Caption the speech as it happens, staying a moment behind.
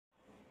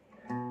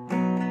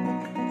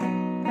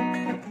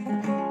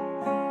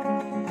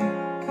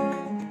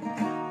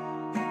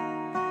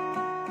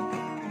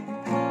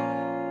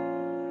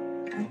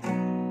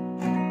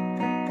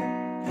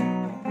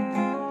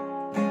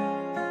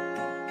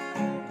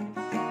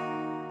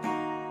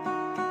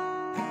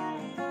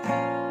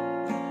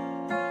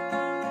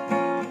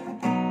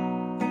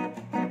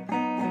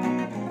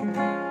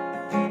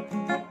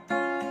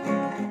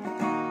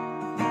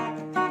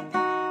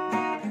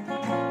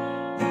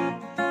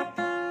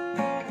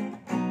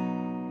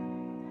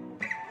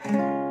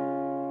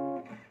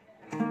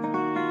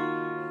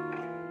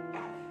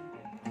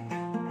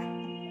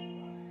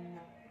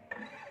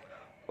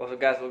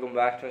guys, welcome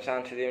back to my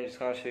channel. Today I'm just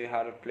going to show you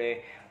how to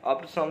play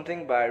Up to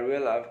Something by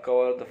Ruel. I've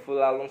covered the full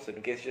album, so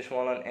in case you just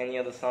want on any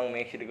other song,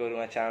 make sure to go to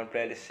my channel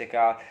playlist, check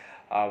out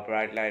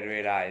Bright Light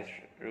Red Eyes,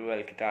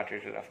 Ruel guitar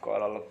tutorial. I've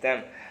covered all of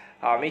them.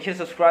 Make sure to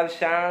subscribe to the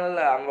channel.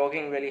 I'm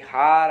working really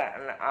hard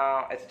and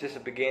it's just the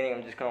beginning.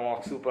 I'm just going to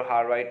work super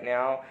hard right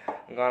now.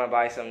 I'm going to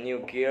buy some new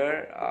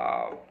gear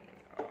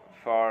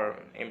for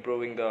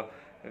improving the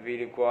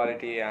video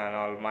quality and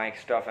all mic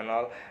stuff and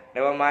all.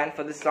 Never mind,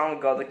 for this song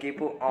we got the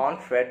keyboard on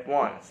fret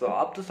 1. So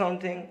Up to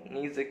Something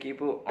needs the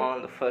keyboard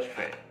on the first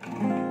fret.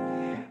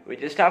 We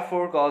just have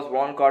 4 chords,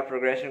 1 chord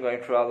progression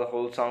going throughout the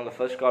whole song. The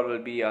first chord will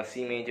be a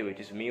C major, which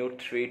is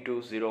mute 3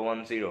 2 0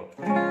 1 0.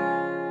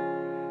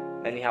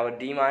 Then you have a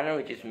D minor,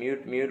 which is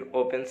mute mute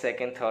open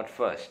second third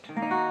first.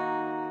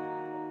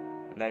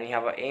 Then you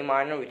have a A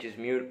minor, which is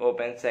mute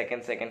open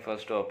second second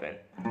first open.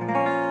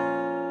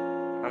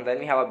 And then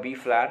we have a B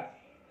flat,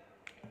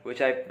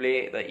 which I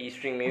play the E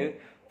string mute,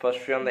 first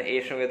strum the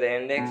A string with the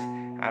index,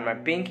 and my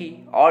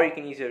pinky, or you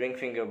can use your ring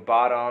finger,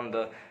 bar on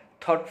the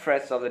third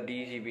frets of the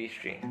D, G, B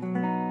string.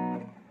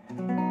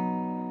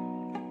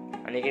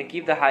 And you can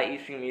keep the high E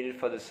string muted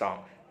for this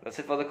song. That's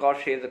it for the chord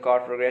shapes. The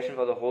chord progression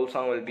for the whole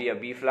song will be a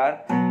B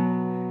flat,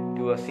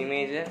 to a C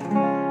major,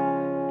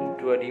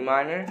 to a D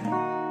minor,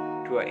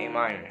 to a A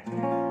minor.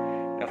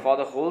 Now for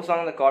the whole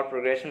song, the chord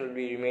progression will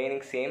be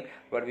remaining same,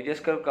 but we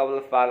just got a couple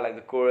of parts like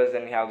the chorus,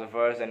 then we have the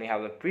verse, then we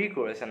have the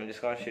pre-chorus, and I'm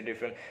just going to show you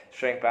different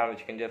string pattern which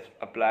you can just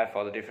apply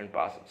for the different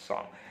parts of the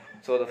song.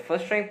 So the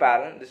first string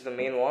pattern, this is the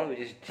main one, which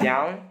is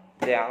down,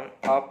 down,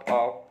 up,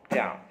 up,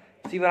 down.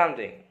 See what I'm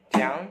doing?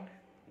 Down,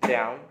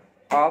 down,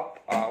 up,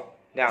 up,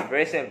 down.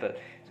 Very simple.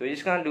 So we're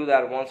just going to do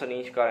that once on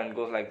each chord, and it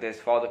goes like this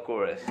for the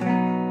chorus.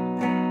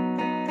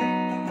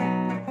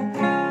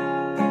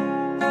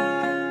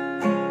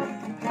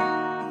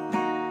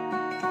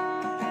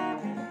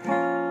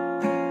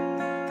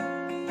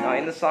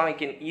 In the song you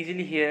can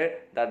easily hear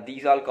that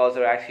these all chords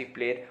are actually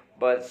played,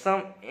 but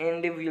some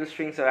individual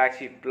strings are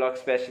actually plucked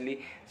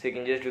specially, so you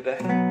can just do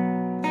that.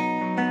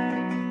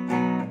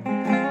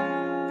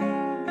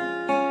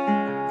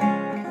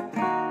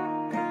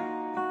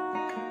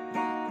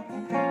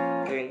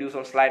 You can do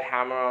some slight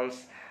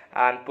hammer-ons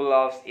and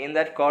pull-offs in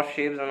that chord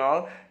shapes and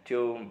all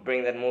to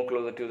bring that more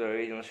closer to the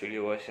original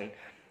studio version.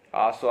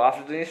 So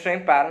after doing the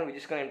string pattern, we're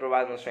just going to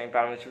improvise on the string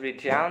pattern, which will be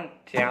down,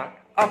 down,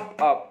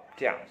 up, up,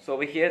 down. So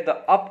over here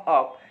the up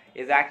up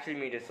is actually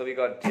muted, so we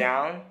got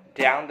down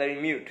down, then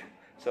mute,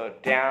 so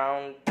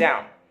down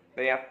down,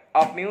 then you have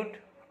up mute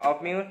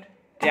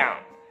down,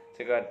 so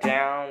you got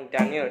down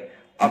down mute,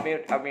 up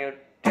mute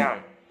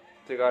down,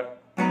 so you got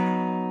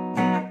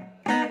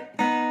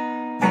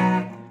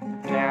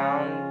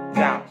down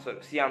down. So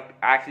see, I'm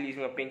actually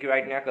using a pinky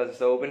right now because it's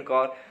the open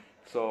chord,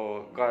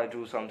 so gotta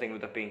do something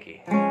with the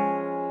pinky.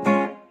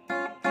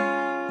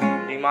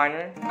 D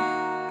minor.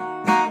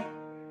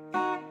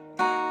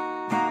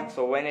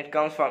 So when it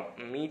comes from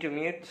me to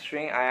mute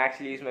string, I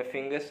actually use my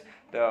fingers,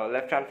 the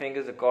left hand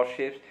fingers, the chord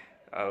shapes,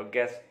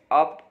 gets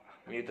up,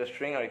 mute the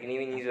string, or you can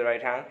even use the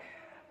right hand.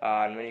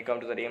 And when you come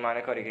to the A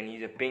minor chord, you can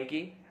use your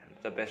pinky,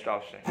 the best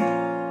option. So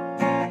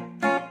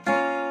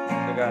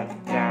you got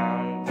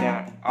down,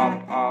 down,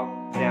 up,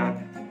 up,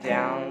 down,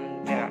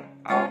 down, down,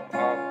 up,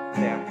 up,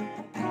 down.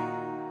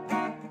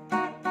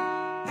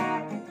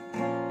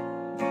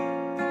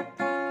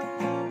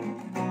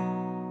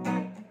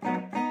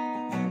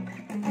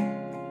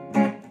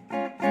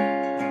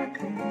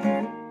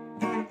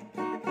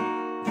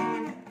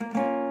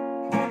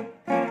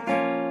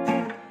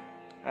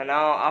 And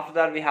now after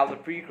that we have the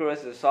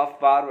pre-chorus, the soft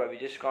part where we're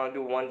just gonna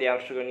do one down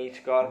stroke on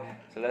each chord.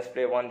 So let's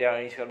play one down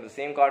on each chord, the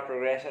same chord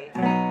progression.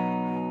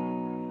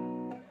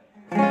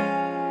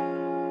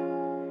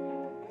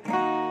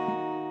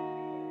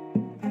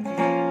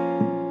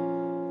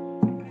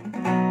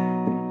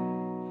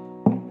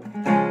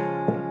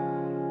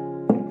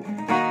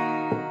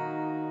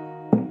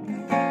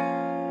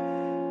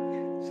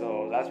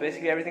 That's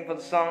basically everything for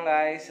the song,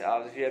 guys.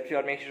 If you helped you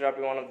out, make sure to drop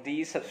you one of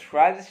these.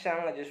 Subscribe to this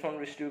channel. I just want to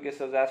reach 2K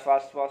subs as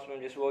fast as possible.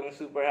 I'm just working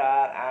super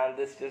hard, and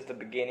this is just the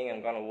beginning.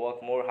 I'm gonna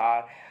work more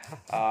hard.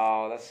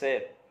 That's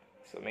it.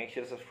 So make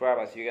sure to subscribe.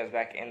 I'll see you guys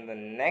back in the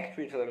next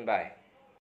video. Bye.